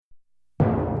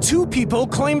two people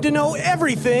claim to know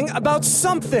everything about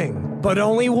something, but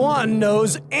only one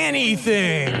knows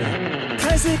anything.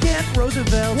 President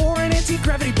Roosevelt wore an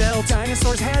anti-gravity belt.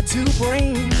 Dinosaurs had two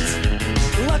brains.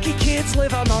 Lucky kids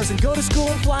live on Mars and go to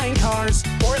school in flying cars.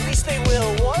 Or at least they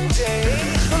will one day.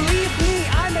 Believe me,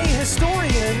 I'm a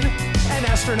historian. An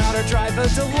astronaut or drive a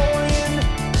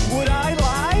DeLorean. Would I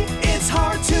lie? It's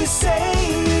hard to say.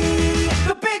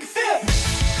 The Big Fib!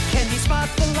 Can you spot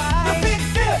the lie? The Big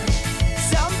Fib!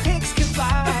 Some pigs can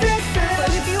fly. The Big Fib! But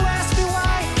if you ask me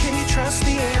why, can you trust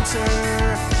the answer?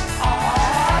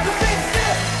 The Big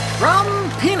Fib!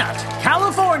 From Peanut,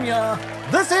 California,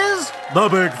 this is The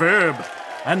Big Fib.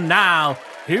 And now,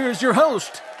 here's your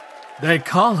host. They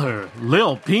call her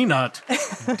Lil Peanut,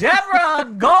 Deborah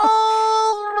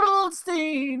Goldstein.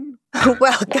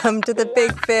 Welcome to The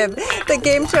Big Fib, the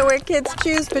game show where kids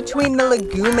choose between the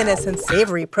leguminous and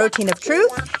savory protein of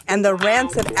truth and the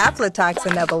rancid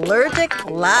aflatoxin of allergic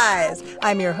lies.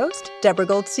 I'm your host, Deborah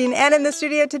Goldstein, and in the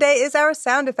studio today is our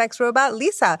sound effects robot,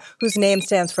 Lisa, whose name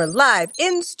stands for Live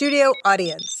in Studio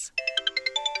Audience.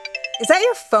 Is that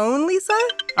your phone, Lisa?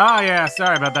 Oh, yeah,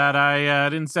 sorry about that. I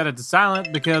didn't set it to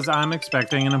silent because I'm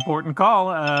expecting an important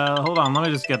call. Hold on, let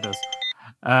me just get this.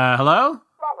 Hello?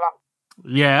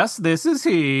 Yes, this is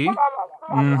he.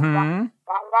 Mm-hmm.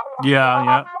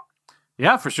 Yeah.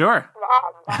 Yeah, for sure.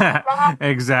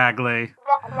 Exactly.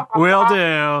 Will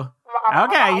do.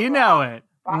 Okay, you know it.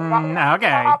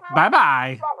 Okay,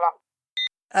 bye-bye.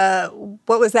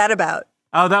 What was that about?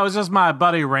 Oh, that was just my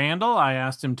buddy Randall. I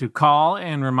asked him to call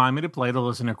and remind me to play the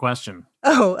listener question.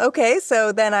 Oh, okay.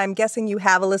 So then I'm guessing you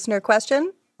have a listener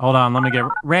question? Hold on, let me get...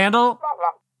 Randall?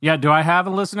 Yeah, do I have a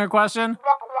listener question?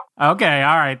 Okay,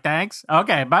 all right, thanks.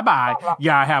 Okay, bye-bye.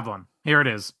 Yeah, I have one. Here it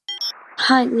is.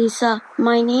 Hi, Lisa.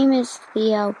 My name is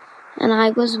Theo, and I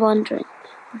was wondering,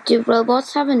 do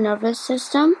robots have a nervous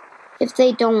system? If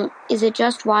they don't, is it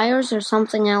just wires or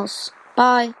something else?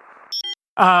 Bye.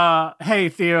 Hey,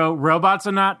 Theo, robots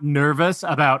are not nervous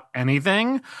about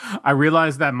anything. I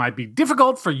realize that might be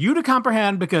difficult for you to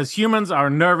comprehend because humans are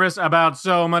nervous about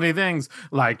so many things,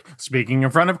 like speaking in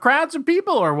front of crowds of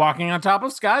people or walking on top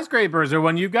of skyscrapers or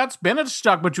when you've got spinach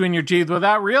stuck between your teeth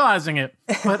without realizing it.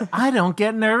 But I don't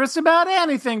get nervous about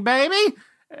anything, baby.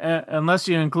 Unless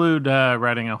you include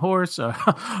riding a horse or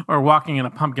walking in a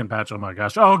pumpkin patch. Oh, my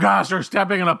gosh. Oh, gosh, or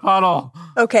stepping in a puddle.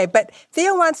 Okay, but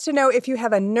Theo wants to know if you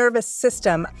have a nervous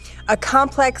system, a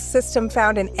complex system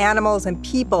found in animals and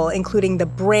people, including the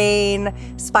brain,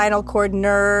 spinal cord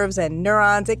nerves, and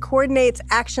neurons. It coordinates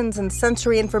actions and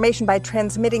sensory information by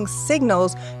transmitting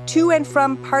signals to and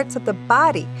from parts of the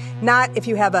body, not if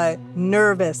you have a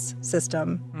nervous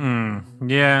system.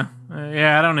 Yeah,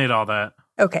 I don't need all that.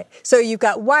 Okay, so you've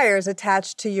got wires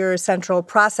attached to your central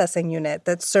processing unit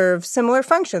that serve similar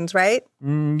functions, right?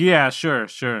 Yeah, sure.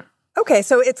 Okay,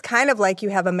 so it's kind of like you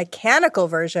have a mechanical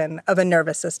version of a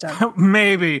nervous system.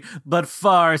 Maybe, but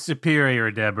far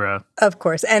superior, Deborah. Of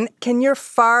course. And can your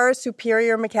far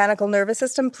superior mechanical nervous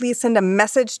system please send a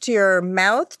message to your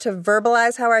mouth to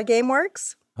verbalize how our game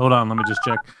works? Hold on, let me just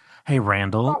check. Hey,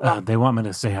 Randall, they want me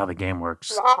to say how the game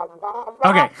works.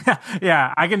 Okay,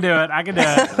 yeah, I can do it.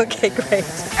 Okay, great.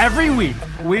 Every week,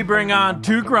 we bring on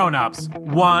two grown-ups.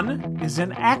 One is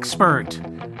an expert.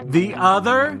 The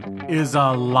other is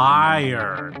a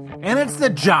liar. And it's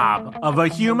the job of a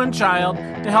human child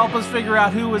to help us figure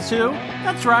out who is who.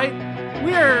 That's right.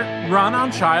 We're run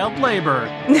on child labor.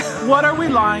 What are we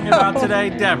lying about today,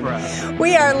 Deborah?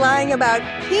 We are lying about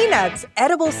peanuts,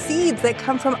 edible seeds that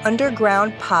come from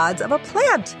underground pods of a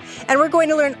plant. And we're going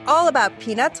to learn all about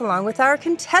peanuts along with our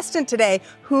contestant today.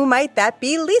 Who might that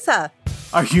be, Lisa?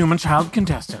 Our human child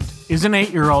contestant is an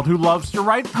 8-year-old who loves to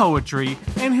write poetry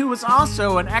and who is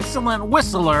also an excellent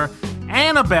whistler,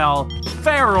 Annabelle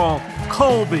Farrell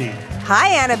Colby. Hi,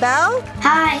 Annabelle.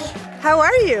 Hi. How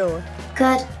are you?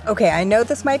 Good. Okay, I know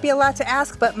this might be a lot to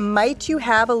ask, but might you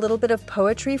have a little bit of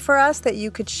poetry for us that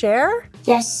you could share?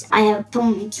 Yes, I have a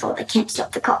poem called I Can't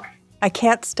Stop the Car. I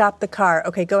can't stop the car.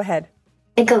 Okay, go ahead.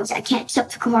 It goes, I can't stop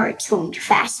the car, it's going too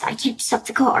fast. I can't stop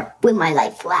the car, will my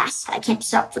life last? I can't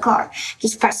stop the car,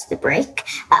 just press the brake.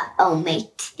 Oh,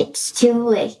 mate, it's too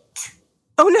late.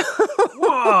 Oh, no.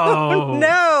 Whoa.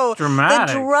 No.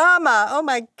 Dramatic. The drama. Oh,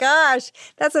 my gosh.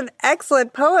 That's an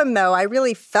excellent poem, though. I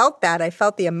really felt that. I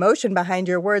felt the emotion behind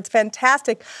your words.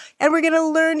 Fantastic. And we're going to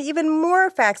learn even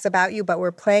more facts about you, but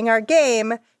we're playing our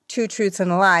game, Two Truths and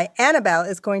a Lie. Annabelle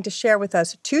is going to share with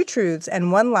us 2 truths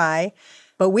and 1 lie,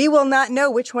 but we will not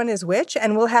know which one is which,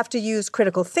 and we'll have to use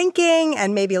critical thinking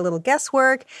and maybe a little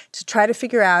guesswork to try to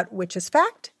figure out which is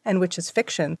fact and which is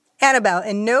fiction. Annabelle,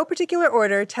 in no particular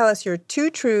order, tell us your 2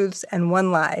 truths and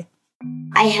 1 lie.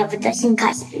 I have a dozen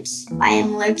cousins. I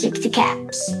am allergic to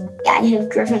cats. I have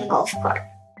driven a golf cart.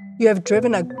 You have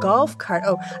driven a golf cart.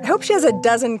 Oh, I hope she has a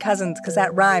dozen cousins because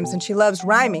that rhymes. And she loves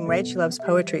rhyming, right? She loves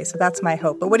poetry. So that's my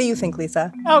hope. But what do you think,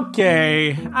 Lisa?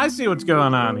 Okay, I see what's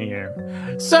going on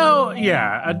here. So,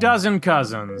 yeah, a dozen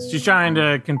cousins. She's trying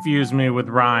to confuse me with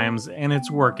rhymes, and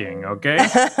it's working, okay?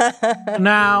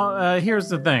 Now, here's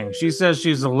the thing. She says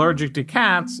she's allergic to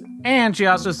cats, and she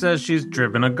also says she's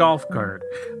driven a golf cart.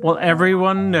 Well,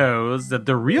 everyone knows that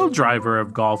the real driver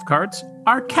of golf carts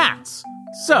are cats.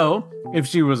 So, if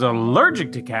she was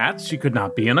allergic to cats, she could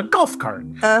not be in a golf cart.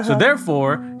 So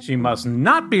therefore, she must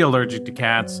not be allergic to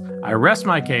cats. I rest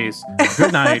my case.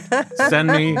 Good night. Send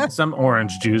me some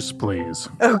orange juice, please.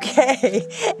 Okay.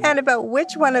 And about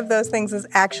which one of those things is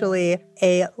actually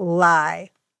a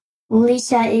lie?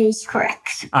 Lisa is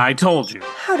correct. I told you.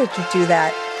 How did you do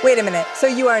that? Wait a minute. So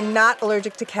you are not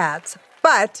allergic to cats,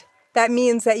 but that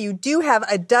means that you do have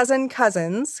a dozen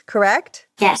cousins, correct?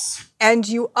 Yes. And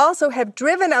you also have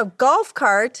driven a golf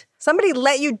cart. Somebody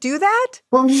let you do that?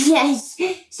 Well, yes.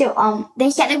 So,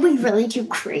 they said I was really too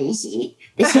crazy.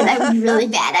 They said I was really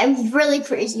bad. I was really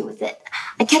crazy with it.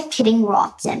 I kept hitting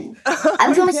rocks, and I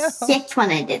was almost 6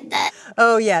 when I did that.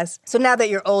 Oh, yes. So now that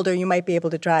you're older, you might be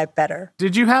able to drive better.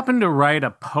 Did you happen to write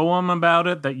a poem about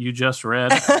it that you just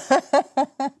read?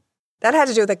 That had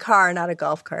to do with a car, not a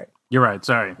golf cart. You're right,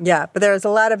 sorry. Yeah, but there's a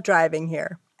lot of driving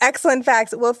here. Excellent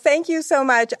facts. Well, thank you so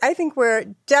much. I think we're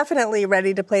definitely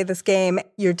ready to play this game.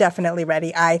 You're definitely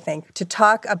ready, I think, to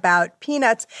talk about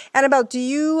peanuts. And about, do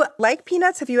you like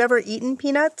peanuts? Have you ever eaten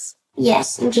peanuts?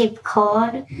 Yes, in Cape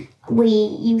Cod, we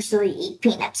usually eat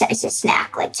peanuts as a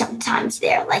snack, like sometimes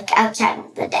they're like outside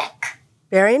on the deck.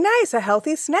 Very nice. A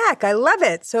healthy snack. I love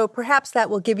it. So perhaps that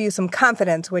will give you some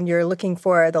confidence when you're looking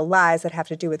for the lies that have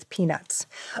to do with peanuts.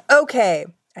 Okay.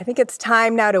 I think it's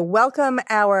time now to welcome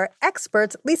our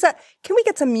experts. Lisa, can we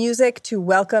get some music to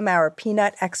welcome our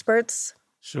peanut experts?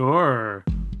 Sure.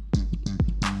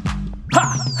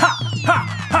 Ha, ha,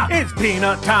 ha, ha! It's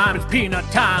peanut time, it's peanut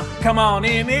time. Come on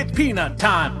in, it's peanut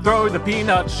time. Throw the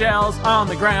peanut shells on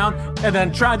the ground and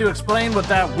then try to explain what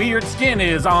that weird skin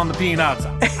is on the peanuts.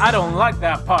 I don't like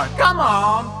that part. Come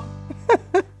on!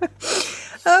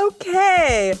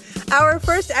 Okay. Our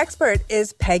first expert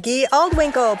is Peggy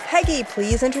Aldwinkle. Peggy,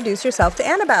 please introduce yourself to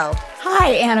Annabelle.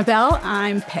 Hi, Annabelle.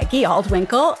 I'm Peggy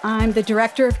Aldwinkle. I'm the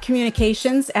Director of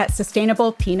Communications at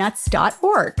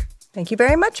sustainablepeanuts.org. Thank you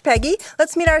very much, Peggy.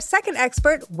 Let's meet our second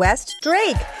expert, West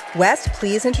Drake. West,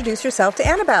 please introduce yourself to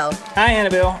Annabelle. Hi,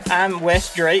 Annabelle. I'm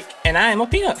West Drake, and I am a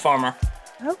peanut farmer.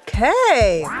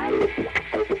 Okay.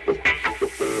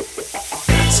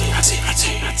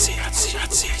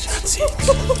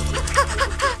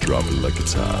 Drop it like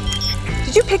it's hot.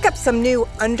 Did you pick up some new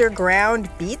underground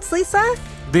beats, Lisa?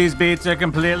 These beats are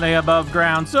completely above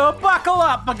ground, so buckle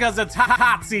up because it's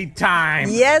hot seat time.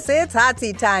 Yes, it's hot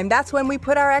seat time. That's when we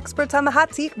put our experts on the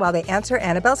hot seat while they answer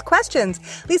Annabelle's questions.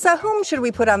 Lisa, whom should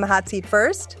we put on the hot seat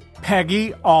first?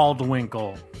 Peggy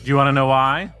Aldwinkle. Do you want to know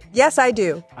why? Yes, I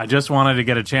do. I just wanted to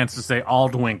get a chance to say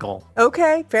Aldwinkle.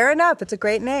 Okay, fair enough. It's a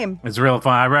great name. It's real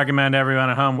fun. I recommend everyone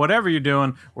at home, whatever you're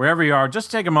doing, wherever you are,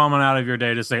 just take a moment out of your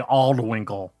day to say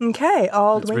Aldwinkle. Okay,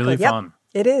 Aldwinkle. It's really fun.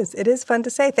 It is. It is fun to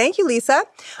say. Thank you, Lisa.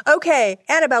 Okay,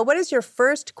 Annabelle, what is your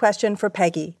first question for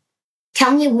Peggy?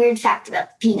 Tell me a weird fact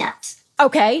about peanuts.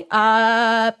 Okay,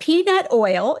 peanut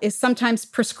oil is sometimes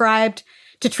prescribed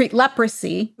to treat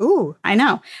leprosy. Ooh. I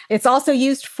know. It's also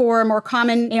used for more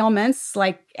common ailments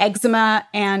like eczema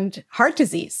and heart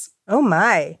disease. Oh,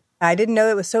 my. I didn't know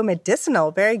it was so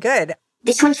medicinal. Very good.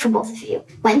 This one's for both of you.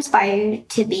 What inspired you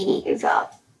to be your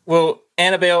job? Well,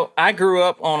 Annabelle, I grew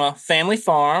up on a family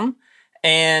farm,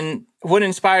 and what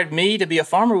inspired me to be a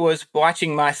farmer was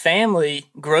watching my family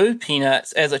grow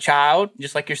peanuts as a child,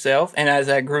 just like yourself. And as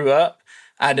I grew up,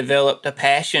 I developed a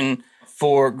passion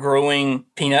for growing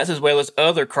peanuts as well as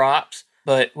other crops.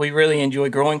 But we really enjoy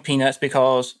growing peanuts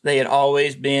because they had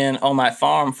always been on my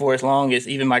farm for as long as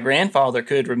even my grandfather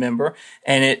could remember.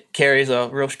 And it carries a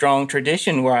real strong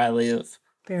tradition where I live.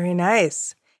 Very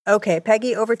nice. Okay,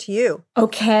 Peggy, over to you.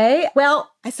 Okay.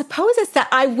 Well, I suppose it's that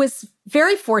I was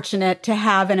very fortunate to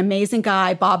have an amazing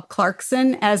guy, Bob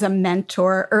Clarkson, as a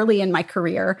mentor early in my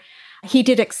career. He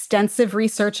did extensive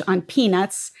research on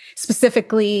peanuts,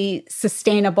 specifically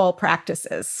sustainable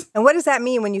practices. And what does that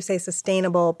mean when you say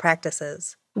sustainable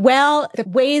practices? Well, the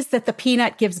ways that the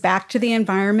peanut gives back to the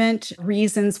environment,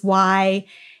 reasons why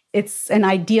it's an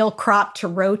ideal crop to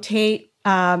rotate.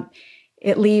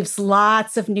 It leaves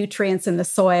lots of nutrients in the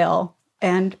soil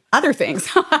and other things.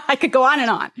 I could go on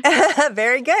and on.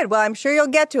 Very good. Well, I'm sure you'll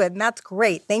get to it, and that's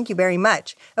great. Thank you very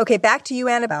much. Okay, back to you,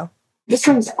 Annabelle. This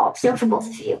one's also for both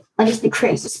of you. What is the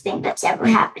craziest thing that's ever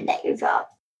happened at your job?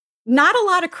 Not a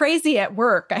lot of crazy at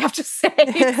work, I have to say.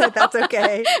 That's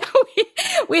okay.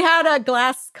 We had a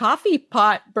glass coffee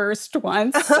pot burst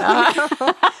once.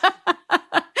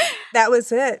 That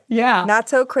was it. Yeah. Not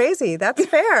so crazy. That's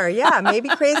fair. Yeah, maybe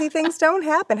crazy things don't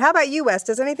happen. How about you, Wes?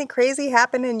 Does anything crazy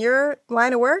happen in your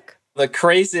line of work? The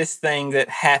craziest thing that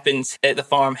happens at the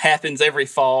farm happens every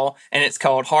fall, and it's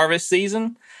called harvest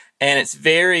season. And it's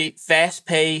very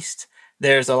fast-paced.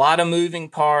 There's a lot of moving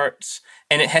parts,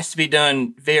 and it has to be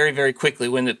done very, very quickly.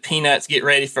 When the peanuts get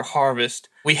ready for harvest,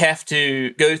 we have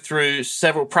to go through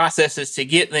several processes to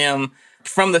get them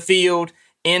from the field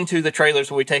into the trailers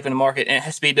where we take them to market, and it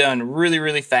has to be done really,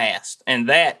 really fast. And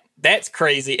that's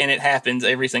crazy, and it happens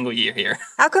every single year here.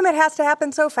 How come it has to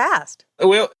happen so fast?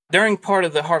 Well, during part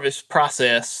of the harvest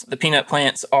process, the peanut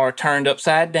plants are turned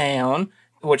upside down,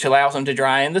 which allows them to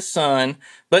dry in the sun,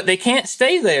 but they can't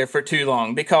stay there for too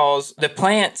long because the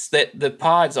plants that the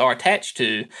pods are attached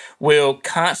to will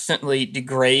constantly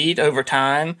degrade over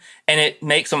time, and it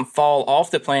makes them fall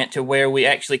off the plant to where we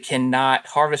actually cannot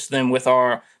harvest them with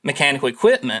our mechanical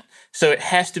equipment. So it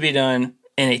has to be done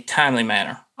in a timely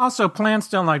manner. Also, plants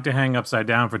don't like to hang upside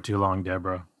down for too long,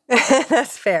 Deborah.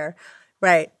 That's fair.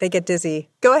 Right. They get dizzy.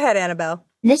 Go ahead, Annabelle.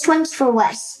 This one's for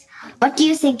Wes. What do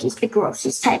you think is the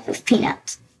grossest type of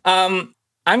peanut? I'm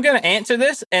going to answer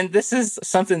this, and this is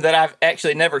something that I've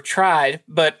actually never tried,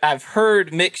 but I've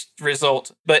heard mixed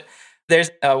results. But there's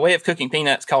a way of cooking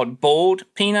peanuts called boiled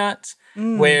peanuts,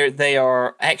 where they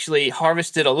are actually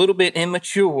harvested a little bit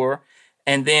immature,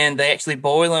 and then they actually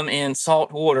boil them in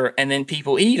salt water, and then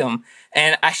people eat them.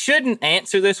 And I shouldn't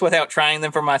answer this without trying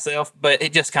them for myself, but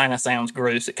it just kind of sounds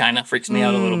gross. It kind of freaks me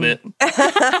out a little bit.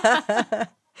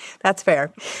 That's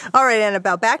fair. All right,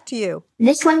 Annabelle, back to you.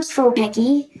 This one's for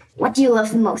Peggy. What do you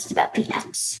love the most about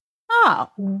peanuts?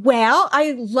 Oh, well,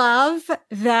 I love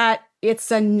that it's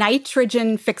a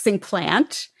nitrogen-fixing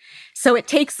plant. So it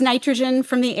takes nitrogen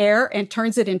from the air and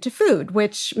turns it into food,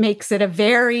 which makes it a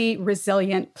very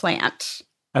resilient plant.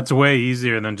 That's way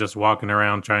easier than just walking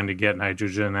around trying to get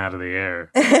nitrogen out of the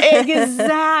air.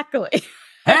 Exactly.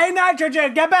 Hey,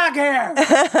 nitrogen, get back here!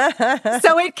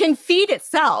 So it can feed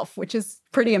itself, which is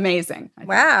pretty amazing.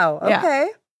 Wow, okay.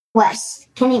 Yeah. Wes,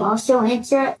 can you also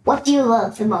answer? What do you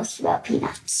love the most about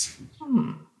peanuts?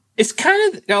 It's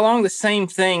kind of along the same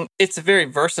thing. It's a very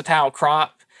versatile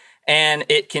crop, and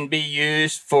it can be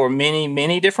used for many,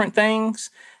 many different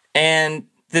things. And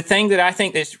the thing that I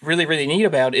think is really, really neat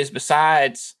about it is,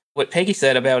 besides what Peggy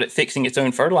said about it fixing its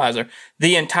own fertilizer,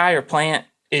 the entire plant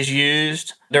is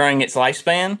used during its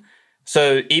lifespan.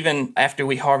 So even after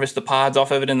we harvest the pods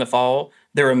off of it in the fall,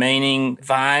 the remaining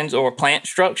vines or plant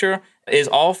structure is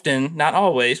often, not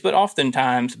always, but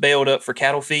oftentimes baled up for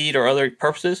cattle feed or other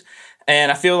purposes. And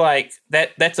I feel like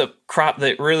that's a crop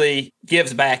that really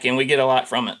gives back, and we get a lot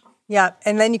from it. Yeah,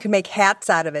 and then you can make hats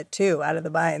out of it, too, out of the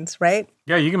vines, right?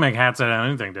 Yeah, you can make hats out of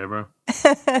anything, Deborah.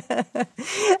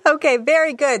 Okay,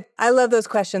 very good. I love those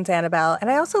questions, Annabelle. And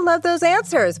I also love those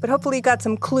answers. But hopefully you got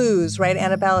some clues, right,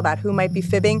 Annabelle, about who might be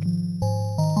fibbing?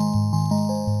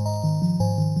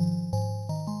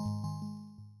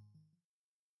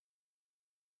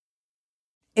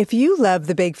 If you love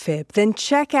The Big Fib, then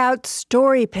check out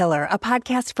Story Pillar, a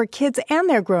podcast for kids and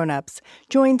their grown-ups.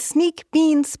 Join Sneak,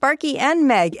 Bean, Sparky, and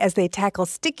Meg as they tackle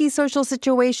sticky social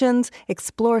situations,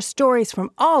 explore stories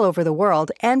from all over the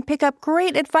world, and pick up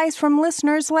great advice from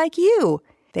listeners like you.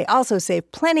 They also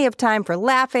save plenty of time for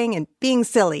laughing and being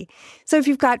silly. So if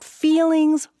you've got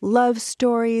feelings, love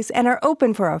stories, and are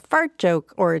open for a fart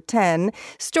joke or 10,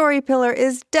 Story Pillar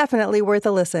is definitely worth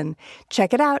a listen.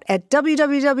 Check it out at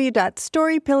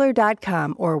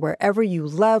www.storypillar.com or wherever you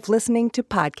love listening to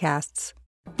podcasts.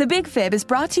 The Big Fib is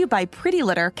brought to you by Pretty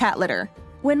Litter Cat Litter.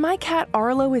 When my cat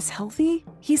Arlo is healthy,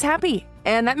 he's happy,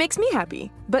 and that makes me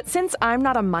happy. But since I'm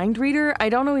not a mind reader, I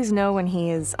don't always know when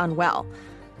he is unwell.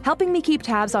 Helping me keep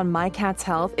tabs on my cat's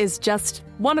health is just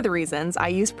one of the reasons I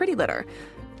use Pretty Litter.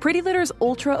 Pretty Litter's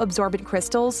ultra-absorbent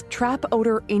crystals trap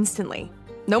odor instantly.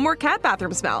 No more cat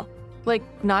bathroom smell. Like,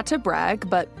 not to brag,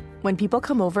 but when people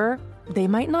come over, they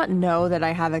might not know that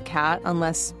I have a cat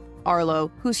unless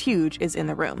Arlo, who's huge, is in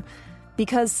the room.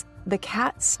 Because the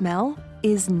cat smell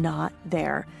is not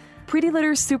there. Pretty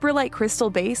Litter's super light crystal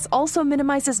base also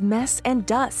minimizes mess and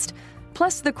dust.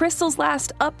 Plus, the crystals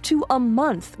last up to a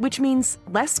month, which means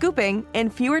less scooping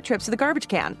and fewer trips to the garbage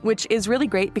can, which is really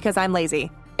great because I'm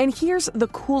lazy. And here's the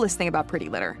coolest thing about Pretty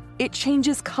Litter. It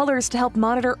changes colors to help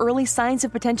monitor early signs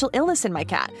of potential illness in my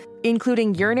cat,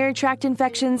 including urinary tract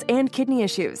infections and kidney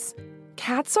issues.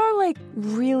 Cats are, like,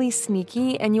 really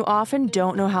sneaky, and you often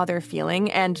don't know how they're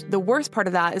feeling, and the worst part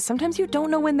of that is sometimes you don't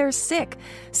know when they're sick.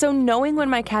 So knowing when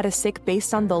my cat is sick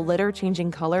based on the litter changing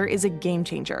color is a game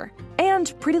changer.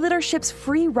 And Pretty Litter ships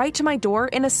free right to my door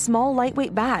in a small,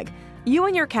 lightweight bag. You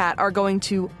and your cat are going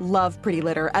to love Pretty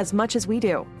Litter as much as we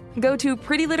do. Go to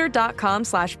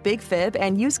prettylitter.com/bigfib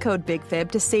and use code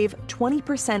BIGFIB to save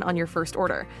 20% on your first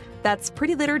order. That's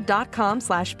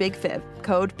prettylitter.com/bigfib,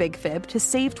 code BIGFIB to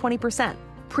save 20%.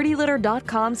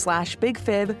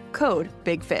 prettylitter.com/bigfib, code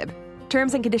BIGFIB.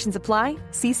 Terms and conditions apply.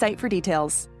 See site for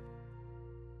details.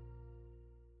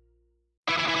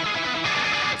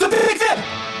 The Big Fib!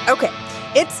 Okay,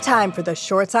 it's time for the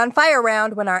Shorts on Fire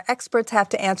round when our experts have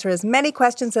to answer as many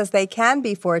questions as they can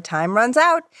before time runs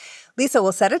out. Lisa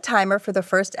will set a timer for the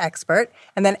first expert,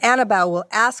 and then Annabelle will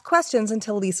ask questions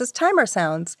until Lisa's timer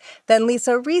sounds. Then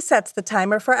Lisa resets the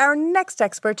timer for our next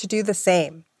expert to do the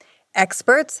same.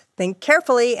 Experts, think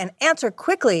carefully and answer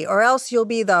quickly, or else you'll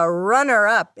be the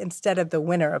runner-up instead of the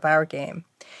winner of our game.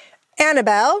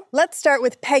 Annabelle, let's start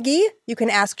with Peggy. You can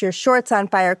ask your Shorts on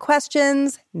Fire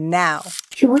questions now.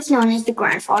 He was known as the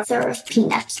grandfather of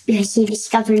peanuts because he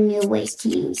discovered new ways to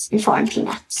use and farm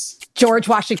peanuts. George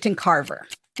Washington Carver.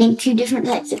 Name 2 different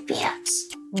types of peanuts.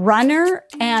 Runner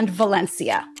and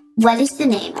Valencia. What is the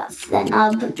name of the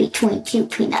nub between 2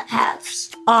 peanut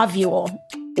halves? Ovule.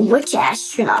 Which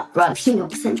astronaut brought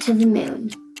peanuts into the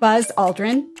moon? Buzz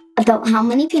Aldrin. About how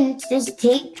many peanuts does it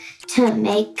take to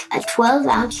make a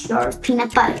 12-ounce jar of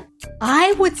peanut butter?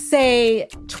 I would say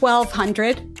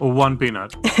 1,200. 1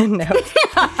 peanut. No.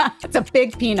 It's a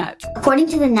big peanut. According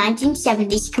to the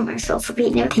 1970s commercial for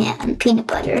Peter Pan peanut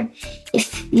butter,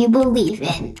 if you believe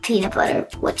in peanut butter,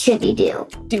 what should you do?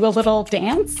 Do a little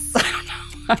dance?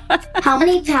 How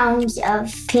many pounds of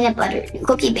peanut butter do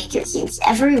cookie bakers use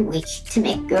every week to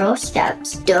make Girl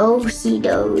Scouts,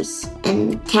 do-si-dos,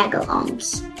 and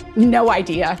tag-alongs? No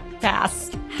idea.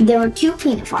 Pass. There were 2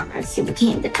 peanut farmers who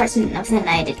became the President of the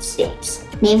United States.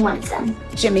 Name one of them.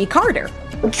 Jimmy Carter.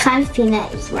 What kind of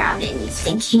peanut is round and used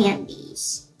in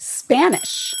candies?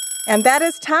 Spanish. And that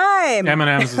is time.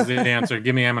 M&M's is the answer.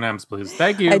 Give me M&M's, please.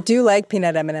 Thank you. I do like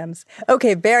peanut M&Ms.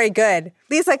 Okay, very good.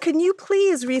 Lisa, can you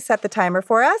please reset the timer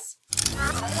for us?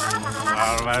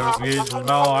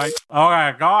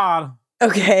 Okay, go on.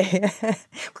 Okay.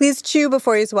 Please chew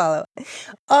before you swallow.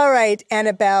 All right,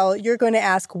 Annabelle, you're going to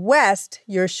ask West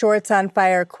your Shorts on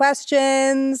Fire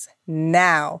questions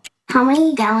now. How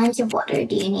many gallons of water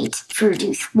do you need to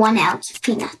produce 1 ounce of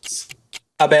peanuts?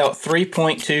 About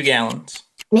 3.2 gallons.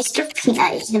 Mr.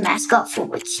 Peanut is the mascot for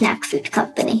which snack food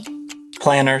company?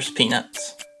 Planters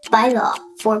Peanuts. By law,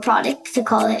 for a product to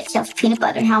call itself peanut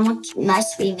butter, how much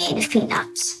must be made of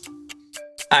peanuts?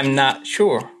 I'm not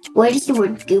sure. Where does the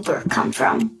word goober come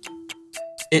from?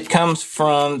 It comes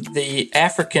from the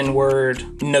African word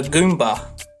Ngumba.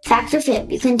 Fact or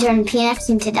fib, you can turn peanuts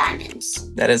into diamonds.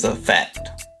 That is a fact.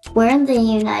 Where in the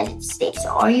United States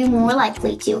are you more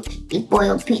likely to eat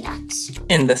boiled peanuts?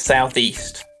 In the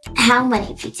Southeast. How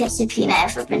many peaks has a peanut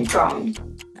ever been thrown?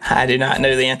 I do not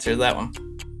know the answer to that one.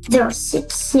 There are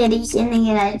 6 cities in the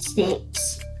United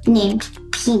States named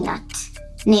Peanut.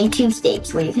 Name 2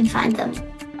 states where you can find them.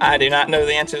 I do not know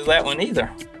the answer to that one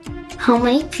either. How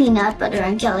many peanut butter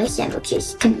and jelly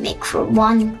sandwiches can make for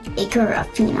 1 acre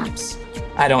of peanuts?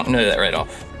 I don't know that right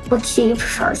off. Which do you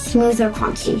prefer, smooth or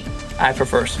crunchy? I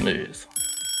prefer smooth.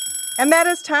 And that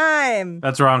is time.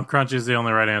 That's wrong. Crunchy is the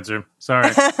only right answer.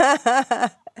 Sorry.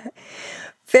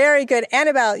 Very good.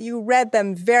 Annabelle, you read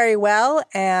them very well,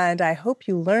 and I hope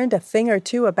you learned a thing or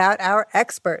two about our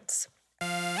experts.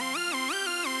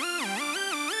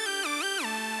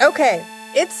 Okay,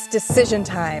 it's decision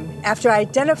time. After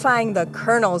identifying the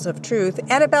kernels of truth,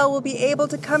 Annabelle will be able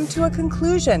to come to a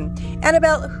conclusion.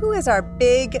 Annabelle, who is our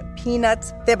big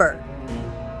Peanuts fibber?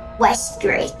 West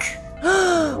Drake.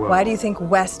 Why do you think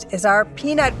West is our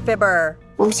peanut fibber?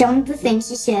 Well, some of the things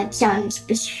he said sound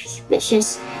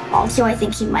suspicious. Also, I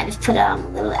think he might have put on a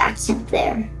little accent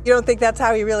there. You don't think that's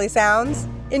how he really sounds?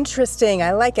 Interesting.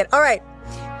 I like it. All right.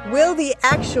 Will the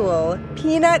actual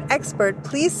peanut expert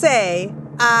please say,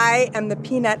 I am the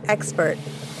peanut expert?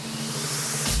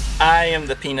 I am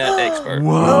the peanut expert.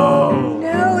 Oh,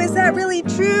 no. Is that really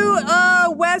true?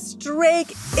 Oh, Wes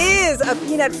Drake is a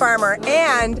peanut farmer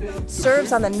and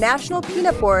serves on the National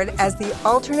Peanut Board as the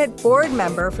alternate board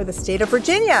member for the state of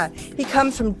Virginia. He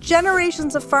comes from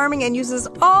generations of farming and uses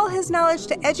all his knowledge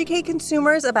to educate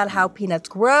consumers about how peanuts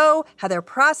grow, how they're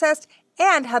processed,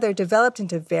 and how they're developed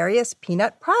into various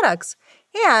peanut products,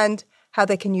 and how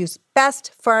they can use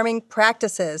best farming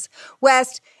practices.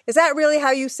 West, is that really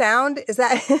how you sound? Is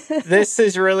that This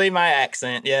is really my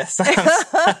accent, yes.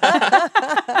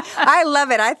 I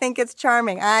love it. I think it's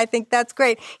charming. I think that's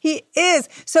great. He is.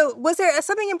 So was there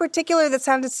something in particular that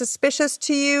sounded suspicious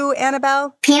to you,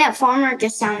 Annabelle? Peanut farmer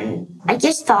I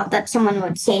just thought that someone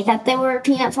would say that they were a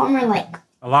peanut farmer, like.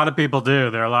 A lot of people do.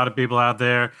 There are a lot of people out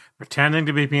there pretending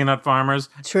to be peanut farmers.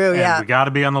 True, yeah. We got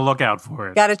to be on the lookout for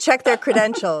it. Got to check their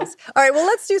credentials. All right, well,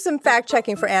 let's do some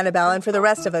fact-checking for Annabelle and for the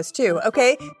rest of us, too,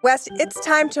 okay? West, it's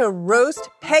time to roast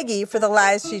Peggy for the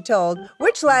lies she told.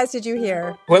 Which lies did you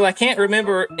hear? Well, I can't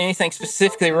remember anything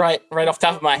specifically right off the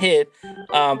top of my head,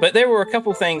 but there were a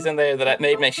couple things in there that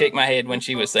made me shake my head when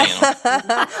she was saying them.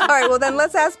 All right, well, then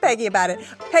let's ask Peggy about it.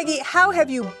 Peggy, how have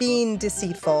you been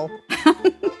deceitful?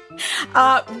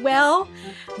 Well,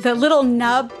 the little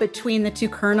nub between the two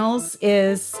kernels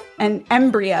is an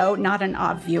embryo, not an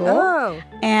ovule. Oh.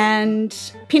 And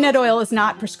peanut oil is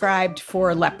not prescribed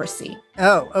for leprosy.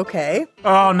 Oh, okay.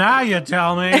 Oh, now you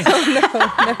tell me.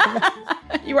 No.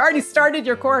 You already started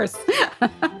your course.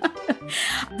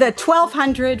 The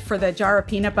 $1,200 for the jar of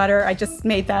peanut butter, I just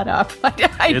made that up.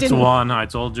 It's one. I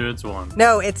told you it's one.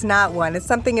 No, it's not one. It's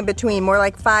something in between, more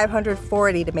like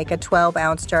 $540 to make a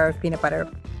 12-ounce jar of peanut butter.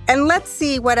 And let's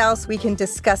see what else we can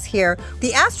discuss here.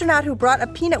 The astronaut who brought a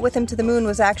peanut with him to the moon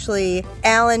was actually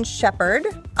Alan Shepard.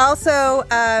 Also,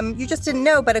 you just didn't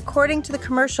know, but according to the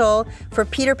commercial for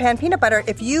Peter Pan peanut butter,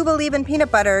 if you believe in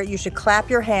peanut butter, you should clap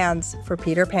your hands for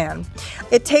Peter Pan.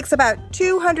 It takes about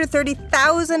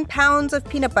 230,000 pounds of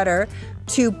peanut butter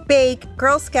to bake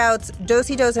Girl Scouts,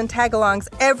 Do-si-dos, and tagalongs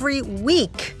every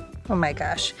week. Oh my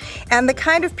gosh. And the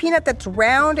kind of peanut that's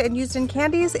round and used in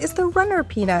candies is the runner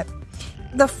peanut.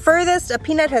 The furthest a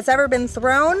peanut has ever been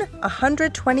thrown,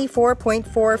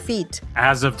 124.4 feet.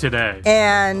 As of today.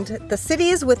 And the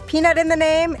cities with peanut in the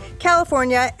name,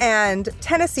 California and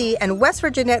Tennessee and West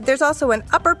Virginia. There's also an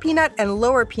Upper Peanut and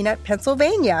Lower Peanut,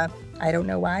 Pennsylvania. I don't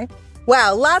know why.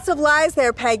 Wow, lots of lies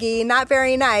there, Peggy. Not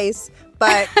very nice,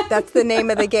 but that's the name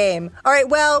of the game. All right,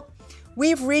 well,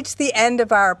 we've reached the end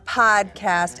of our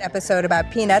podcast episode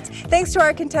about peanuts. Thanks to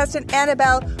our contestant,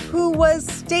 Annabelle, who was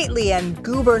stately and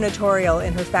gubernatorial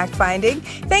in her fact-finding.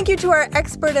 Thank you to our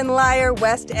expert and liar,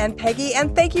 West and Peggy.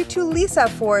 And thank you to Lisa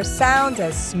for sounds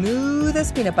as smooth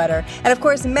as peanut butter. And of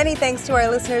course, many thanks to our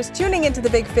listeners tuning into The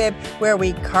Big Fib, where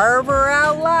we carver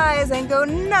out lies and go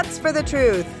nuts for the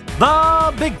truth.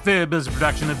 The Big Fib is a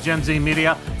production of Gen Z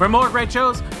Media. For more great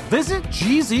shows, visit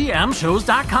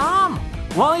gzmshows.com.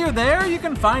 While you're there, you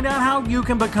can find out how you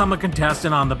can become a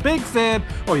contestant on The Big Fib,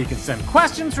 or you can send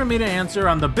questions for me to answer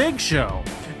on The Big Show.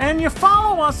 And you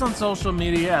follow us on social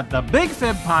media at The Big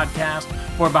Fib Podcast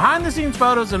for behind-the-scenes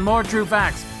photos and more true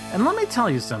facts. And let me tell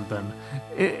you something.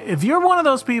 If you're one of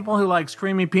those people who likes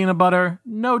creamy peanut butter,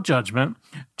 no judgment.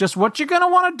 Just what you're going to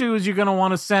want to do is you're going to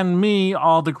want to send me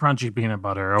all the crunchy peanut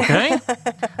butter, okay?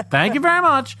 Thank you very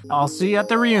much. I'll see you at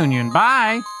the reunion.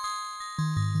 Bye.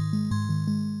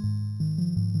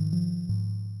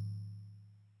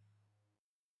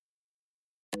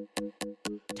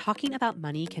 Talking about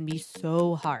money can be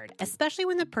so hard, especially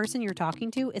when the person you're talking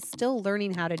to is still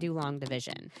learning how to do long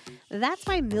division. That's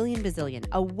why Million Bazillion,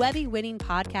 a Webby-winning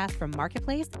podcast from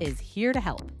Marketplace, is here to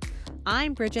help.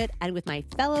 I'm Bridget, and with my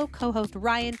fellow co-host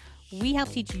Ryan, we help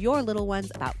teach your little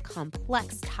ones about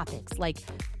complex topics like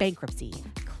bankruptcy,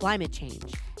 climate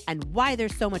change, and why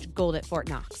there's so much gold at Fort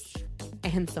Knox,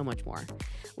 and so much more.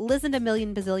 Listen to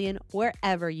Million Bazillion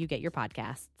wherever you get your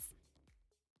podcasts.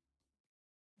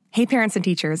 Hey parents and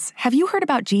teachers, have you heard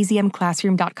about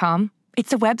gzmclassroom.com?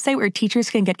 It's a website where teachers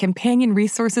can get companion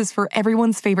resources for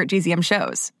everyone's favorite GZM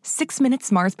shows. 6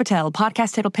 Minutes, Mars Patel,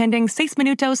 Podcast Title Pending, 6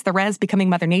 Minutos, The Res, Becoming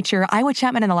Mother Nature, Iowa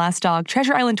Chapman and the Last Dog,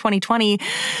 Treasure Island 2020,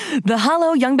 The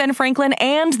Hollow, Young Ben Franklin,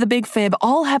 and The Big Fib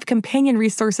all have companion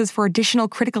resources for additional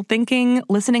critical thinking,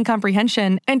 listening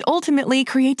comprehension, and ultimately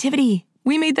creativity.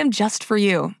 We made them just for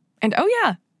you. And oh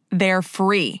yeah, they're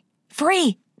free.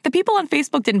 Free! The people on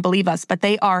Facebook didn't believe us, but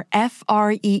they are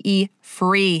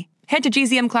free. Head to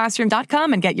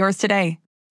gzmclassroom.com and get yours today.